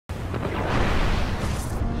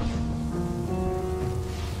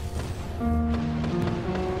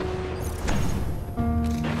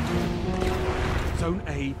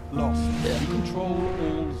A lost. You control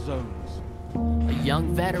all zones. A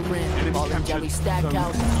young veteran, ballin' Jerry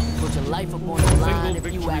Stackhouse. Put your life up on the line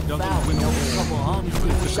if you act foul. Know a couple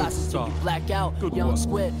homies take shots until you black out. Young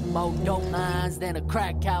squid, more dope lines than a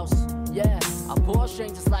crack house. Yeah, I pull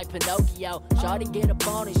strings just like Pinocchio. Shawty get up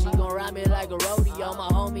on it, she gon' ride me like a rodeo. My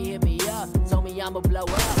homie hit me up, told me I'ma blow up.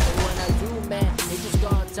 But when I do, man, he just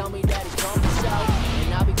gonna tell me that he told me so.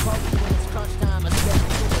 And I'll be quoted when it's crunch time. I step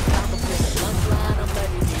into the complicated lunchline, I'm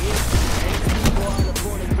ready to hit. All up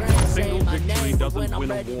on the ground, saying my name, but when I'm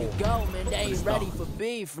ready to go, man, they ain't ready for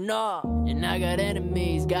beef, nah. And I got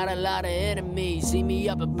enemies, got a lot of enemies. See me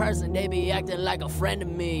up in person, they be acting like a friend of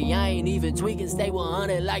me. I ain't even tweaking, stay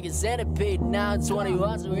 100 like a centipede. Now I'm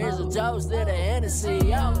 21, so here's a toast to the Hennessy,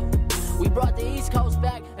 yo. We brought the East Coast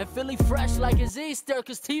back, and Philly fresh like it's Easter,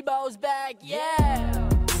 cause Tebow's back, yeah.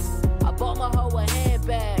 I bought my hoe a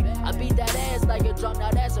handbag. I beat that ass like a drum, now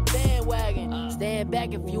that's a bandwagon. Stand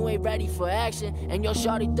back if you ain't ready for action. And your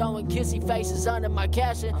shawty throwing kissy faces under my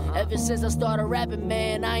caption. Ever since I started rapping,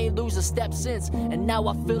 man, I ain't lose a step since. And now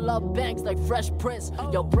I fill up banks like Fresh Prince.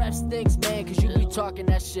 Your breath stinks, man, cause you be talking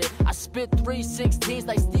that shit. I spit 316s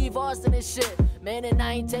like Steve Austin and shit. Man, and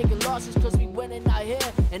I ain't taking losses cause we winning out here.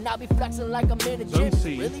 And I be flexing like I'm in the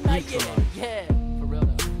gym. Really like it, yeah, for real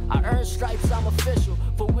though. I earn stripes, I'm official.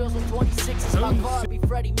 For wheels on 26's, my car be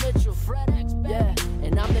Freddie Mitchell. Yeah,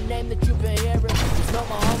 and I'm the name that you've been hearing. Just know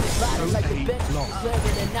my homies riding like the bitch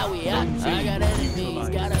clearing, and now we out. I got enemies,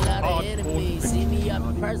 got a lot of enemies. See me up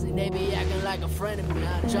in person, they be acting like a friend of me.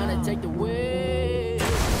 Trying to take the wheel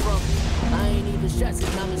from me. I ain't even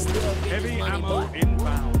stressing, I'm still getting money, but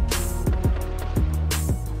inbound.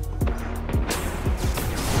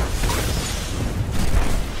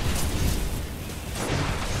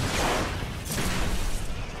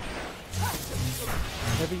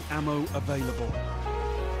 Heavy ammo available.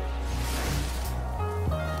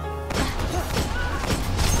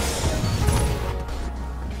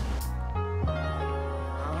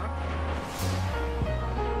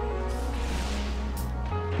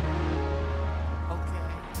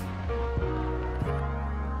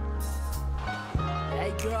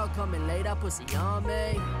 Hey girl, coming late, I pussy on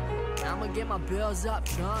me. I'ma get my bills up,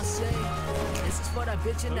 Chauncey. This is for that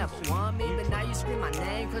bitch you never want me, but now you scream my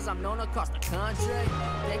name cause I'm known across the country.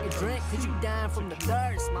 Take a drink cause you dying from the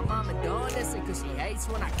thirst. My mama don't listen cause she hates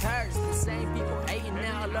when I curse. The same people hating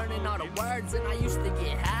now, learning all the words. And I used to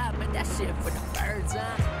get high, but that shit for the birds,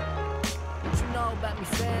 huh? What you know about me,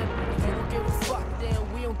 fam? If you don't give a fuck,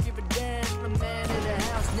 then we don't give a damn. I'm the man in the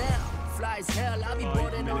house now. Fly as hell, I be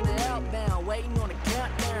boarding on the outbound, waiting on the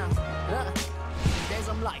countdown. Days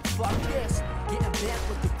I'm like, fuck this. Getting bent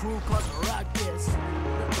with the crew cause I rock this. We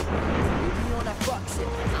be on that fuck shit.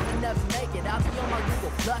 I'ma never make it, I'll be on my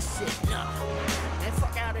Google Plus shit. Nah. Man,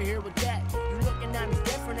 fuck out of here with that. You looking at me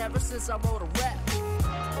different ever since I wrote a rap.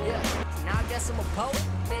 Yeah, now I guess I'm a poet.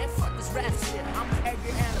 Man, fuck this rap shit. I'm an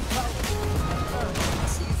Edgar and a poet.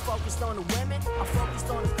 See you focused on the women, I'm focused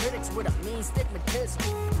on the critics with a mean stigmatism.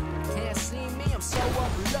 Can't see me, I'm so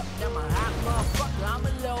overlooked. I'm a hot motherfucker, I'm a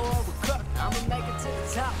little overcooked. I'ma make it to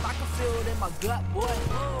the top, I can feel it in my gut, boy.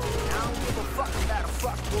 I don't give a fuck about a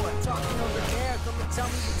fuck, boy. Talking over there, come and tell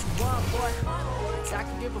me what you want, boy. I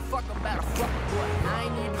can give a fuck about a fuck, boy. I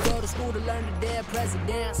ain't need to go to school to learn the dead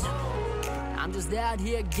presidents. I'm just out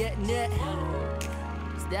here getting it.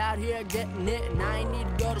 Just out here getting it. And I ain't need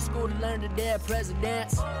to go to school to learn the dead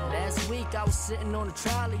presidents. Last week I was sitting on a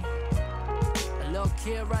trolley. A little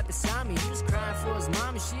kid right beside me, he was crying for his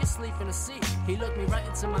mommy, she asleep in the seat. He looked me right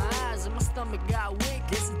into my eyes and my stomach got weak.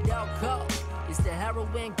 It's a Delco, it's the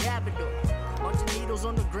heroin capital. Bunch of needles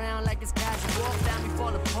on the ground like it's casual. Family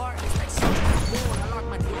fall apart, it's like something's born. I lock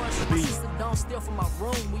my door so my sister don't steal from my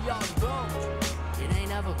room. We all gone. It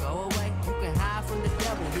ain't ever go away. You can hide from the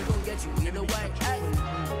devil, he gon' get you either way. Hey,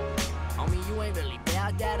 homie, you ain't really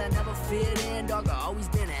doubt that. I never fit in, dog. I always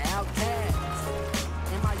been an outcast.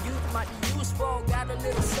 In my youth, might be useful. Got a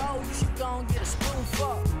little soul, you should go and get a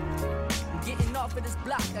spoonful. I'm getting off of this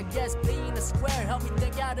block. I guess being a square help me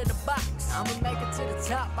think out of the box. I'ma make it to the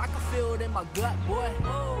top. I can feel it in my gut, boy.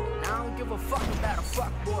 And I don't give a fuck about a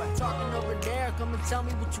fuck, boy. Talking over there, come and tell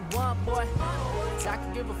me what you want, boy. I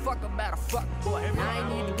can give a fuck about a fuck, boy. And I ain't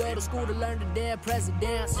need to go to school to learn the dead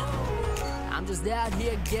presidents. I'm just out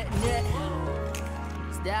here getting it.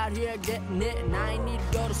 Just out here getting it. And I ain't need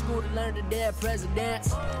to go to school to learn the dead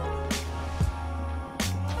presidents.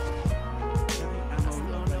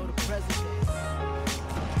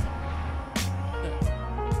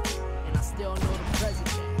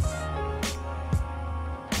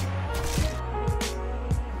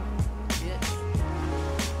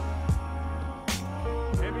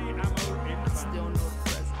 Still know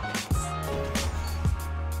the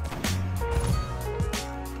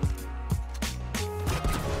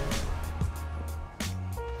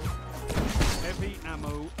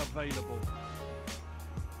ammo available.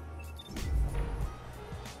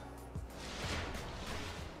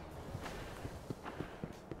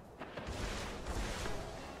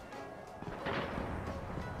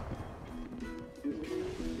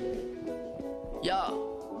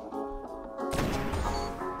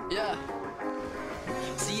 Yeah.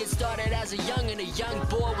 See, it started as a young and a young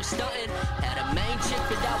boy was stunting. Had a main chick,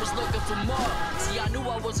 but I was looking for more. See, I knew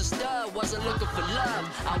I was a stud, wasn't looking for love.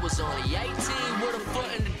 I was only 18 with a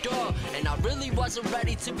foot in the door, and I really wasn't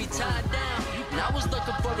ready to be tied down. And I was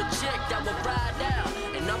looking for a chick that would ride out.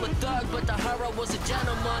 And I'm a thug, but to her I was a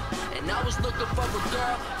gentleman. And I was looking for a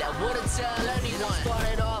girl that wouldn't tell anyone. I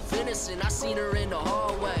started off innocent, I seen her in the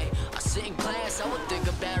hallway. I sit in class, I would think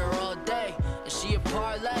about her all day. And she a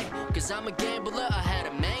parlay, cause I'm a gambler. I had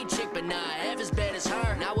a main chick, but not half as bad as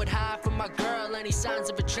her. And I would hide from my girl any signs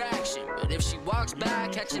of attraction. But if she walks by,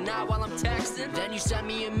 catch an eye while I'm texting. Then you send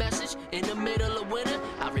me a message in the middle of winter,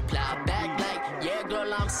 I reply back like, yeah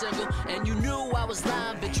girl, I'm single. And you knew I was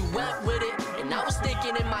lying, but you went with it. And I was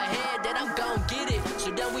thinking in my head that I'm gon' get it.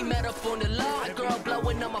 So then we met up on the lawn. A girl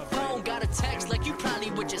blowing on my phone, got a text like you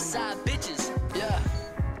probably with your side bitches. Yeah,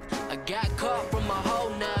 I got caught from my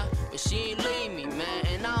hoe now, but she ain't leave me, man,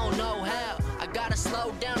 and I don't know how. I gotta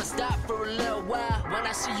slow down and stop for a little while. When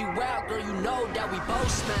I see you out, girl, you know that we both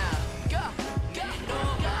smile. Go, go,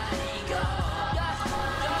 nobody go.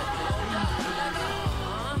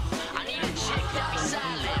 I need a chick that be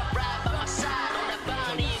silent, ride by my side on that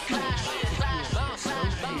Bonnie and Clyde shit.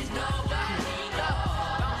 Nobody go.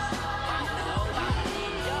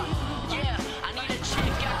 Yeah, I need a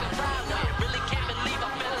chick I can ride with. Really can't believe I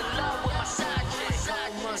fell in love with my side chick.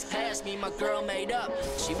 9 months past, me and my girl made up.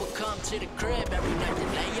 She would come to the crib every night to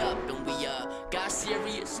lay up, and we got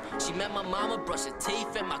serious. She met my mama, brushed her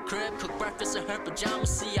teeth in my crib, cooked breakfast in her pajamas.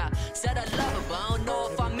 See, I said I love her, but I don't know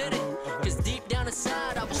if I meant it, cause deep down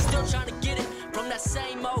inside I was still trying to get it from that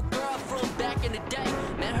same old girl from back in the day.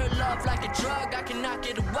 Man, her love like a drug, I cannot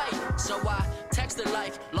get away. So I text her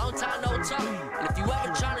like, long time no talk. And if you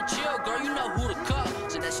ever trying to chill, girl, you know who to call.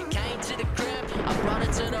 So then she came to the crib, I brought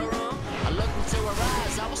her to the room. I looked into her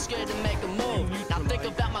eyes, I was scared to make a move.